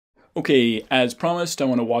Okay, as promised, I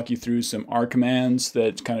want to walk you through some R commands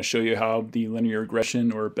that kind of show you how the linear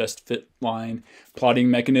regression or best fit line plotting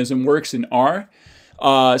mechanism works in R.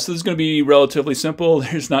 So this is going to be relatively simple.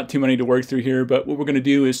 There's not too many to work through here, but what we're going to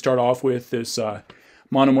do is start off with this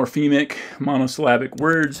monomorphemic, monosyllabic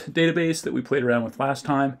words database that we played around with last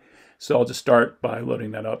time. So I'll just start by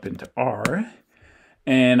loading that up into R.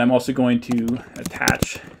 And I'm also going to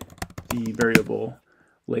attach the variable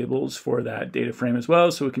labels for that data frame as well,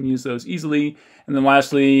 so we can use those easily. And then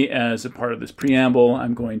lastly, as a part of this preamble,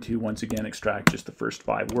 I'm going to once again extract just the first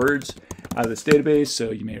 5 words out of this database,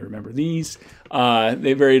 so you may remember these.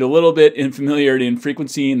 They varied a little bit in familiarity and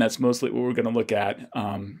frequency, and that's mostly what we're going to look at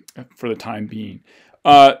for the time being.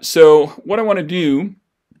 So what I want to do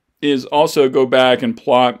is also go back and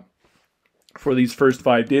plot for these first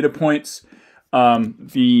 5 data points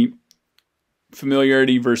the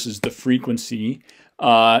familiarity versus the frequency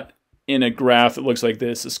in a graph that looks like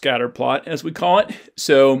this, a scatter plot as we call it.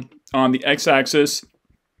 So on the x-axis,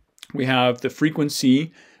 we have the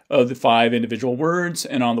frequency of the 5 individual words,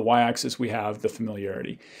 and on the y-axis, we have the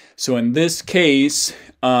familiarity. So in this case,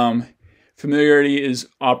 familiarity is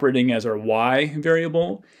operating as our y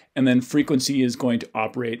variable, and then frequency is going to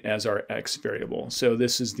operate as our x variable. So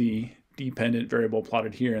this is the dependent variable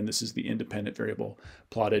plotted here, and this is the independent variable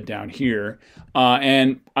plotted down here.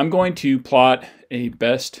 And I'm going to plot a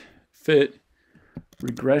best fit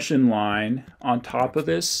regression line on top of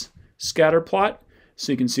this scatter plot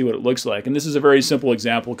so you can see what it looks like. And this is a very simple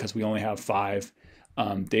example because we only have 5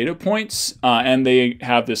 data points, and they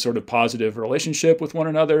have this sort of positive relationship with one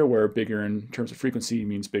another, where bigger in terms of frequency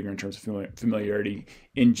means bigger in terms of familiarity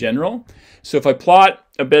in general. So if I plot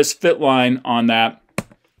a best fit line on that,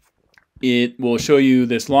 it will show you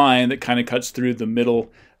this line that kind of cuts through the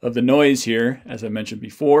middle of the noise here, as I mentioned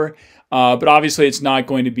before. But obviously, it's not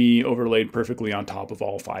going to be overlaid perfectly on top of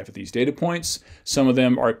all 5 of these data points. Some of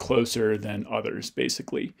them are closer than others,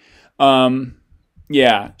 basically.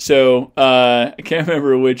 Yeah, so I can't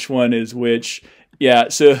remember which one is which. Yeah,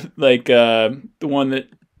 so like the one that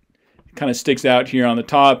kind of sticks out here on the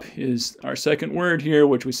top is our second word here,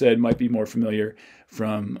 which we said might be more familiar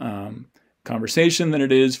from conversation than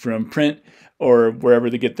it is from print or wherever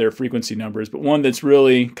they get their frequency numbers. But one that's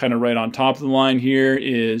really kind of right on top of the line here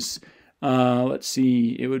is, let's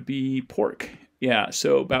see, it would be pork. Yeah,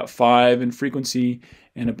 so about 5 in frequency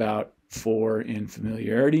and about 4 in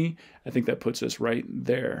familiarity. I think that puts us right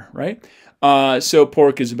there, right? So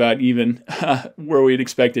pork is about even where we'd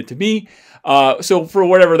expect it to be. So for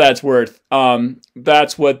whatever that's worth,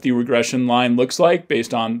 that's what the regression line looks like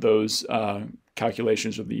based on those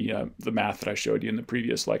calculations of the math that I showed you in the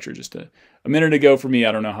previous lecture just a minute ago for me.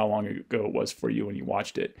 I don't know how long ago it was for you when you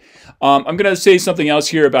watched it. I'm going to say something else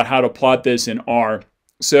here about how to plot this in R.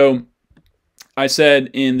 So I said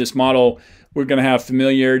in this model, we're going to have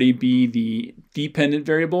familiarity be the dependent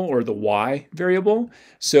variable or the y variable.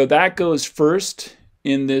 So that goes first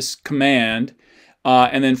in this command.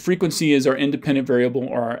 And then frequency is our independent variable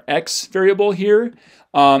or our x variable here.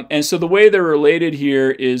 And so the way they're related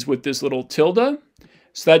here is with this little tilde.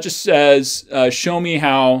 So that just says, show me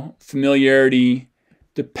how familiarity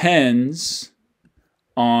depends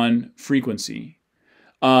on frequency.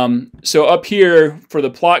 So up here for the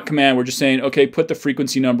plot command, we're just saying, okay, put the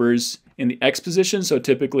frequency numbers in the x position. So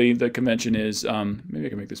typically the convention is, maybe I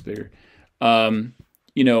can make this bigger.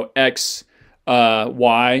 You know, x,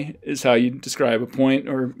 y is how you describe a point,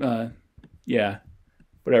 or yeah,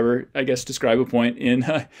 whatever, I guess, describe a point in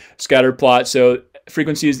a scatter plot. So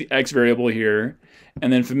frequency is the x variable here,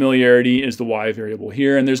 and then familiarity is the y variable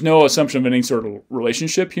here. And there's no assumption of any sort of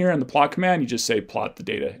relationship here in the plot command. You just say plot the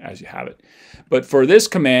data as you have it. But for this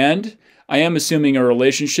command, I am assuming a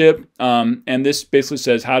relationship, and this basically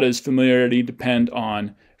says, how does familiarity depend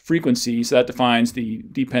on frequency? So that defines the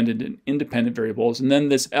dependent and independent variables. And then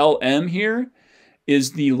this LM here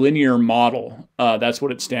is the linear model. That's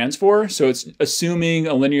what it stands for. So it's assuming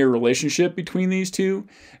a linear relationship between these two.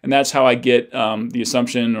 And that's how I get the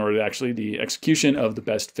assumption, or actually the execution of the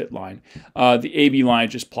best fit line. The AB line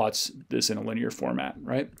just plots this in a linear format,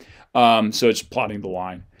 right? So it's plotting the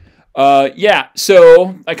line. Yeah,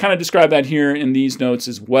 so I kind of describe that here in these notes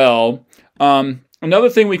as well. Another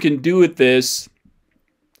thing we can do with this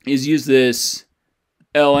is use this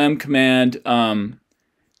LM command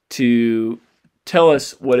to tell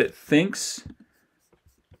us what it thinks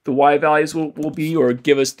the y values will be, or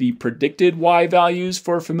give us the predicted y values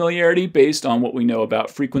for familiarity based on what we know about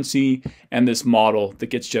frequency and this model that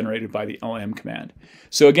gets generated by the LM command.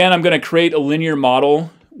 So again, I'm going to create a linear model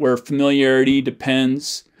where familiarity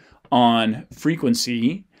depends on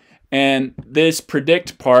frequency, And this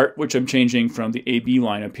predict part, which I'm changing from the AB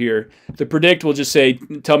line up here, the predict will just say,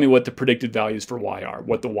 tell me what the predicted values for y are,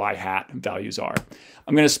 what the y hat values are.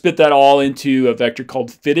 I'm going to spit that all into a vector called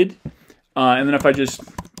fitted. And then if I just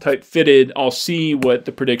type fitted, I'll see what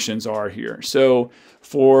the predictions are here. So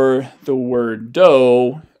for the word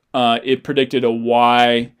dough, it predicted a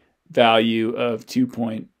y value of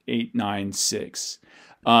 2.896.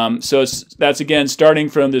 So that's again, starting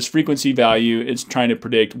from this frequency value, it's trying to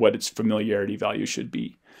predict what its familiarity value should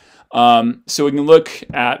be. So we can look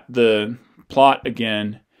at the plot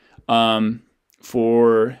again.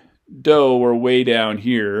 For dough, we're way down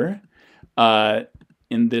here.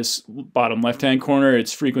 In this bottom left-hand corner,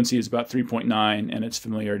 its frequency is about 3.9 and its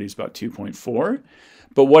familiarity is about 2.4.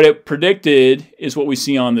 But what it predicted is what we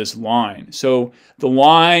see on this line. So the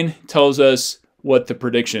line tells us what the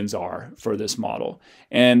predictions are for this model.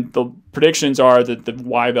 And the predictions are that the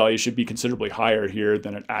y value should be considerably higher here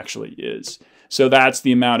than it actually is. So that's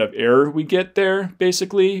the amount of error we get there,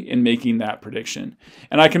 basically, in making that prediction.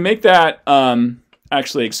 And I can make that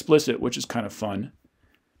actually explicit, which is kind of fun.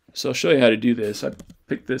 So I'll show you how to do this. I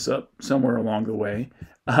picked this up somewhere along the way,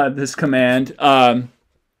 this command. I'll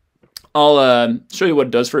show you what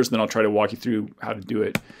it does first, and then I'll try to walk you through how to do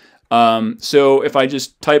it. So if I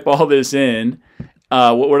just type all this in,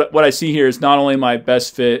 what I see here is not only my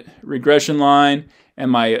best fit regression line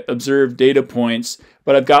and my observed data points,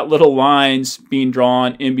 but I've got little lines being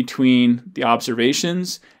drawn in between the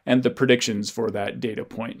observations and the predictions for that data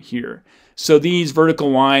point here. So these vertical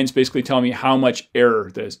lines basically tell me how much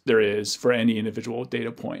error there is for any individual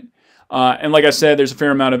data point. And like I said, there's a fair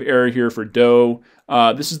amount of error here for dough.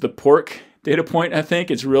 This is the pork data point, I think.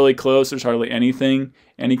 It's really close. There's hardly anything,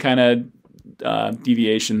 any kind of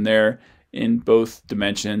deviation there in both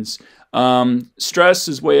dimensions. Stress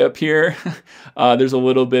is way up here. There's a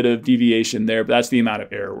little bit of deviation there, but that's the amount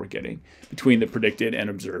of error we're getting between the predicted and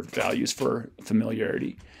observed values for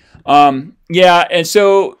familiarity. Yeah, and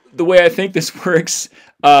so the way I think this works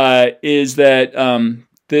is that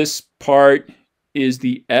this part is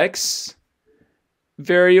the x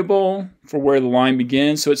variable for where the line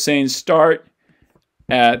begins. So it's saying start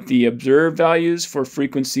at the observed values for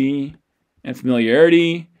frequency and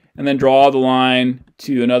familiarity, and then draw the line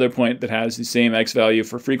to another point that has the same x value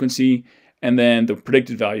for frequency, and then the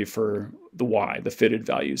predicted value for the y, the fitted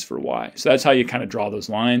values for y. So that's how you kind of draw those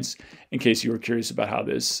lines, in case you were curious about how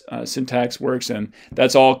this syntax works. And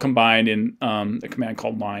that's all combined in a command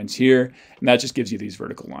called lines here. And that just gives you these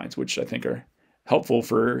vertical lines, which I think are helpful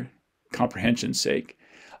for comprehension's sake.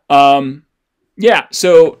 Yeah,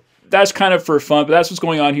 so that's kind of for fun, but that's what's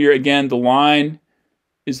going on here. Again, the line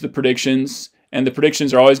is the predictions, and the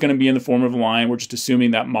predictions are always going to be in the form of a line. We're just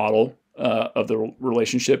assuming that model of the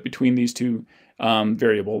relationship between these two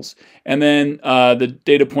variables. And then the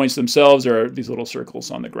data points themselves are these little circles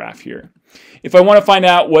on the graph here. If I want to find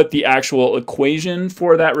out what the actual equation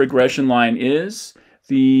for that regression line is,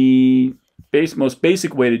 the most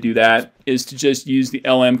basic way to do that is to just use the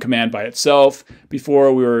lm command by itself.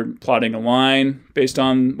 Before, we were plotting a line based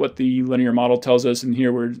on what the linear model tells us, and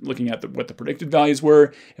here we're looking at what the predicted values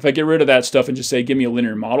were. If I get rid of that stuff and just say, give me a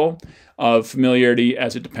linear model of familiarity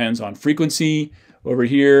as it depends on frequency over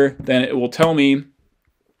here, then it will tell me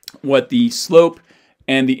what the slope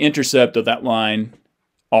and the intercept of that line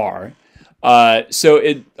are. So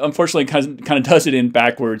it unfortunately kind of does it in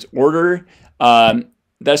backwards order.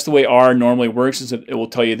 That's the way R normally works, is that it will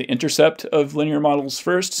tell you the intercept of linear models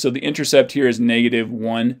first. So the intercept here is negative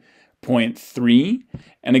 1.3.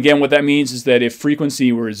 And again, what that means is that if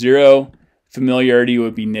frequency were 0, familiarity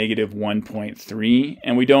would be negative 1.3.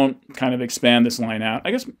 And we don't kind of expand this line out.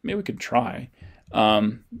 I guess maybe we could try.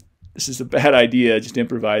 This is a bad idea, just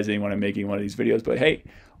improvising when I'm making one of these videos. But hey,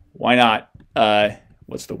 why not?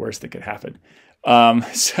 What's the worst that could happen?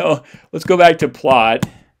 So let's go back to plot.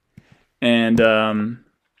 And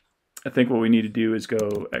I think what we need to do is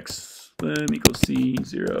go x lim equals c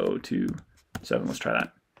 0 to 7. Let's try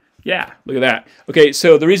that. Yeah, look at that. Okay,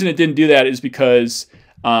 so the reason it didn't do that is because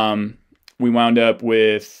we wound up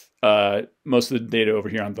with most of the data over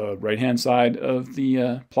here on the right-hand side of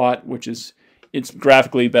the plot, which is, it's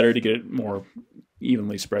graphically better to get it more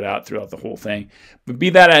evenly spread out throughout the whole thing. But be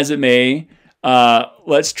that as it may,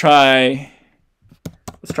 let's try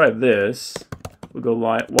this. We'll go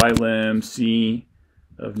y lim c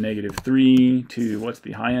of negative 3 to, what's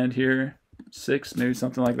the high end here? 6, maybe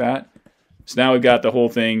something like that. So now we've got the whole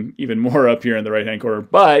thing even more up here in the right-hand corner,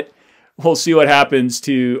 but we'll see what happens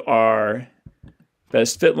to our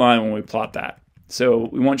best fit line when we plot that. So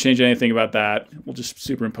we won't change anything about that. We'll just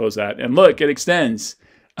superimpose that. And look, it extends.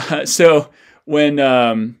 So when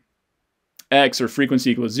x or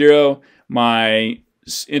frequency equals 0, my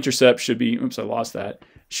intercept should be, oops, I lost that,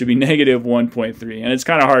 should be negative 1.3. And it's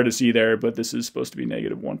kind of hard to see there, but this is supposed to be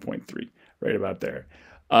negative 1.3, right about there.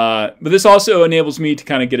 But this also enables me to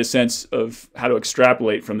kind of get a sense of how to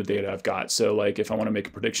extrapolate from the data I've got. So like if I want to make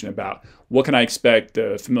a prediction about what can I expect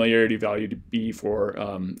the familiarity value to be for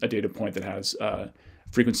a data point that has a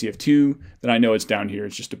frequency of 2, then I know it's down here,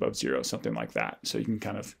 it's just above 0, something like that. So you can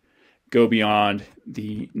kind of go beyond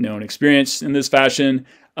the known experience in this fashion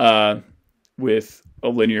with a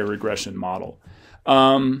linear regression model.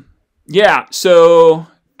 Yeah, so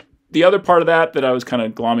the other part of that I was kind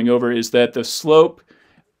of glomming over is that the slope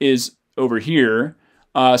is over here.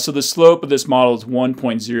 So the slope of this model is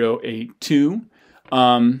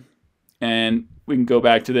 1.082. And we can go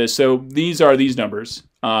back to this. So these are these numbers.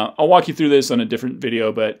 I'll walk you through this on a different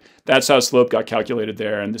video, but that's how slope got calculated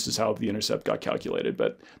there, and this is how the intercept got calculated.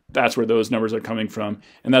 But that's where those numbers are coming from,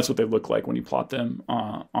 and that's what they look like when you plot them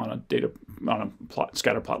on a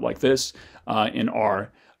scatter plot like this in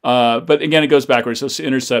R. But again, it goes backwards. So it's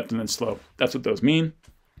intercept and then slope. That's what those mean.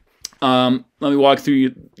 Let me walk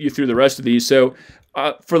you through the rest of these. So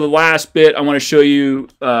for the last bit, I want to show you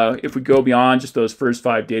if we go beyond just those first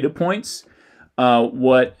 5 data points,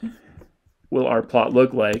 what will our plot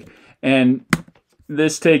look like? And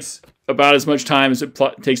this takes about as much time as it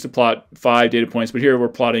takes to plot 5 data points. But here we're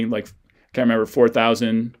plotting like, I can't remember,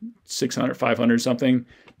 4,600, 500 something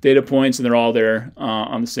data points, and they're all there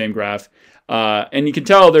on the same graph. And you can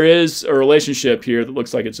tell there is a relationship here that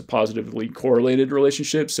looks like it's a positively correlated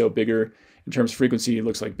relationship. So bigger in terms of frequency, it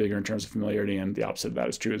looks like bigger in terms of familiarity, and the opposite of that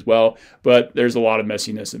is true as well. But there's a lot of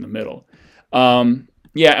messiness in the middle.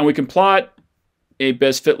 Yeah, and we can plot a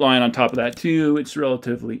best fit line on top of that too. It's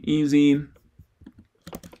relatively easy,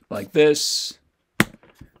 like this.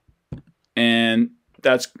 And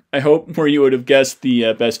that's, I hope, where you would have guessed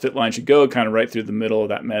the best fit line should go, kind of right through the middle of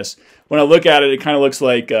that mess. When I look at it, it kind of looks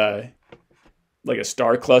like a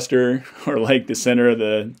star cluster, or like the center of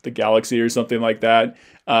the galaxy or something like that,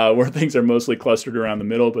 where things are mostly clustered around the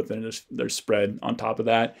middle, but then they're spread on top of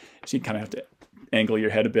that. So you kind of have to angle your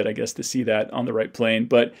head a bit, I guess, to see that on the right plane.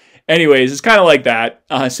 But anyways, it's kind of like that.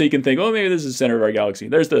 So you can think, oh, maybe this is the center of our galaxy.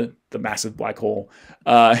 There's the massive black hole.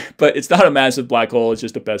 But it's not a massive black hole. It's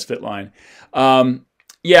just a best fit line.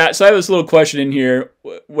 Yeah, so I have this little question in here.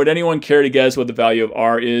 Would anyone care to guess what the value of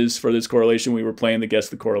R is for this correlation? We were playing the Guess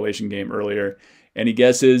the Correlation game earlier. Any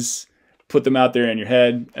guesses? Put them out there in your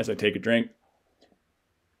head as I take a drink.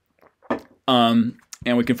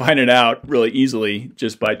 And we can find it out really easily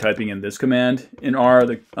just by typing in this command in R.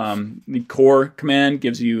 The core command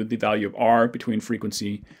gives you the value of R between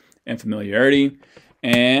frequency and familiarity.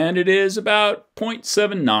 And it is about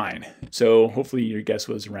 0.79. So hopefully your guess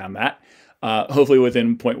was around that. Hopefully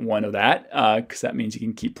within 0.1 of that, because that means you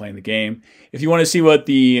can keep playing the game. If you want to see what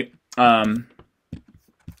the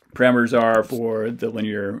parameters are for the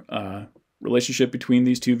linear relationship between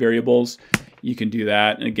these two variables, you can do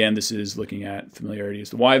that. And again, this is looking at familiarity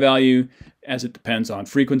as the Y value, as it depends on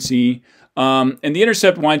frequency. And the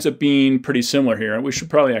intercept winds up being pretty similar here. We should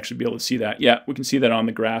probably actually be able to see that. Yeah, we can see that on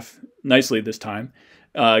the graph nicely this time,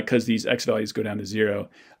 because these X values go down to 0.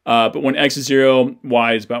 But when X is 0,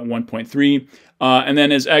 Y is about 1.3. And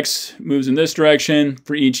then as X moves in this direction,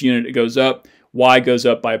 for each unit it goes up, Y goes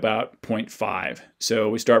up by about 0.5. So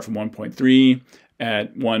we start from 1.3.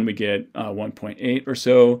 At 1, we get 1.8 or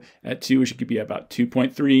so. At 2, we should be about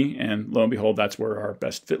 2.3. And lo and behold, that's where our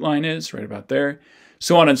best fit line is, right about there.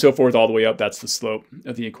 So on and so forth all the way up. That's the slope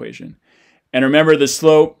of the equation. And remember, the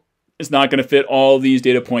slope is not going to fit all these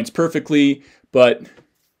data points perfectly, but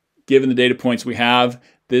given the data points we have,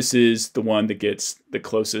 this is the one that gets the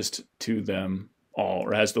closest to them all,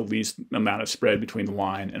 or has the least amount of spread between the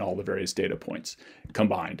line and all the various data points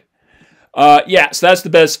combined. Yeah, so that's the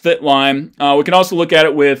best fit line. We can also look at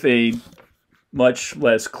it with a much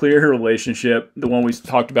less clear relationship, the one we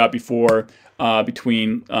talked about before,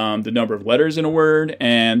 between the number of letters in a word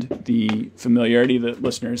and the familiarity that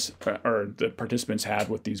listeners or the participants have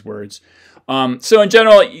with these words. So in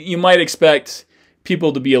general, you might expect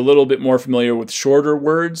people to be a little bit more familiar with shorter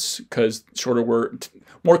words, because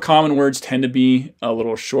more common words tend to be a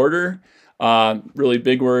little shorter. Really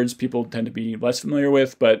big words people tend to be less familiar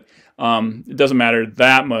with, but it doesn't matter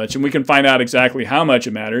that much. And we can find out exactly how much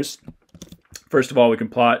it matters. First of all, we can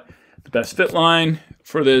plot the best fit line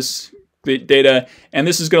for this data. And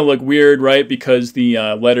this is going to look weird, right? Because the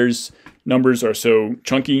numbers are so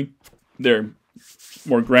chunky. They're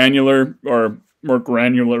more granular, or more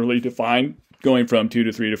granularly defined, going from 2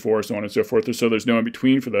 to 3 to 4, so on and so forth. So there's no in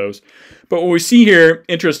between for those. But what we see here,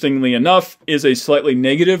 interestingly enough, is a slightly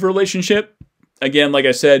negative relationship. again, like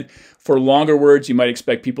I said, for longer words, you might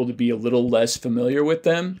expect people to be a little less familiar with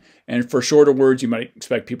them. And for shorter words, you might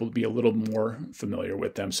expect people to be a little more familiar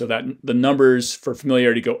with them. So that the numbers for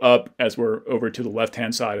familiarity go up as we're over to the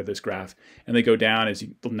left-hand side of this graph, and they go down as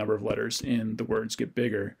the number of letters in the words get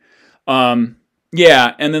bigger.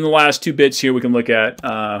 Yeah, and then the last two bits here, we can look at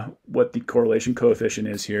what the correlation coefficient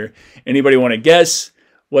is here. Anybody want to guess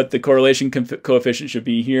what the correlation coefficient should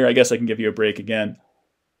be here? I guess I can give you a break again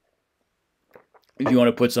if you want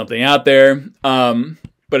to put something out there.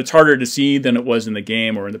 But it's harder to see than it was in the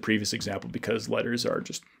game or in the previous example because letters are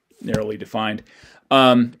just narrowly defined.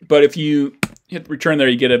 But if you hit return there,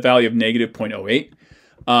 you get a value of negative 0.08.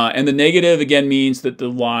 And the negative, again, means that the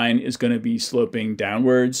line is going to be sloping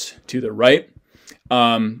downwards to the right.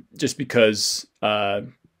 Just because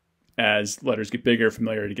as letters get bigger,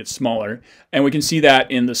 familiarity gets smaller. And we can see that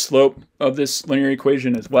in the slope of this linear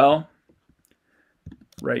equation as well.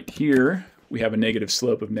 Right here, we have a negative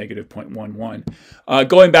slope of negative 0.11.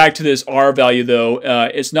 Going back to this R value, though,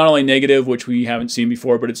 it's not only negative, which we haven't seen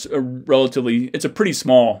before, but it's a pretty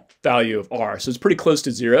small value of R. So it's pretty close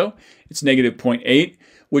to 0. It's negative 0.8.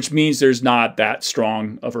 Which means there's not that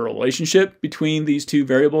strong of a relationship between these two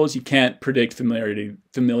variables. You can't predict familiarity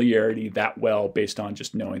that well based on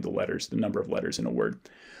just knowing the letters, the number of letters in a word.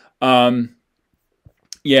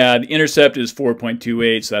 Yeah, the intercept is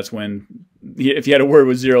 4.28, so that's when, if you had a word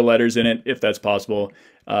with 0 letters in it, if that's possible,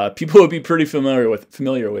 people would be pretty familiar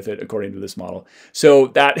with it according to this model. So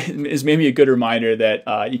that is maybe a good reminder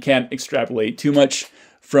that you can't extrapolate too much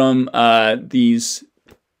from these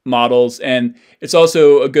models, and it's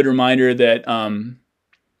also a good reminder that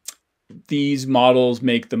these models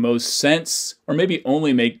make the most sense, or maybe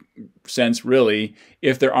only make sense really,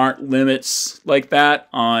 if there aren't limits like that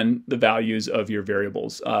on the values of your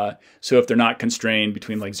variables. So if they're not constrained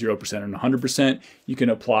between like 0% and 100%, you can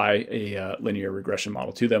apply a linear regression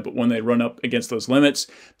model to them. But when they run up against those limits,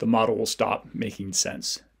 the model will stop making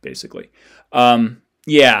sense, basically.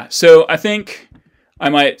 Yeah, so I think I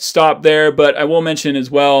might stop there, but I will mention as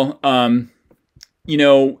well, you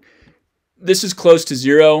know, this is close to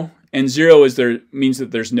 0, and 0 means that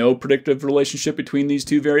there's no predictive relationship between these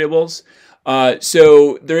two variables.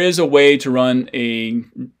 So there is a way to run a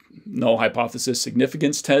null hypothesis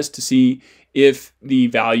significance test to see if the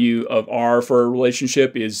value of R for a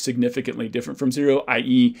relationship is significantly different from 0,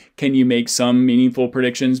 i.e., can you make some meaningful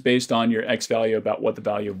predictions based on your X value about what the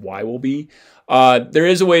value of Y will be? There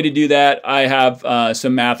is a way to do that. I have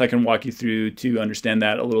some math I can walk you through to understand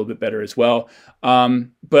that a little bit better as well.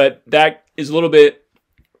 But that is a little bit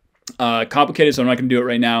complicated, so I'm not going to do it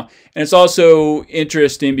right now. And it's also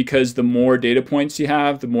interesting because the more data points you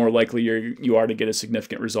have, the more likely you are to get a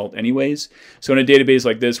significant result anyways. So in a database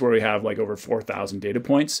like this where we have like over 4,000 data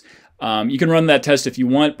points, you can run that test if you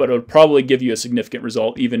want, but it'll probably give you a significant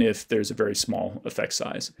result even if there's a very small effect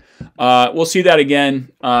size. We'll see that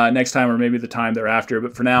again next time or maybe the time thereafter,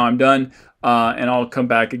 but for now I'm done, and I'll come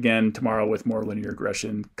back again tomorrow with more linear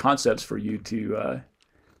regression concepts for you to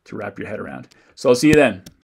wrap your head around. So I'll see you then.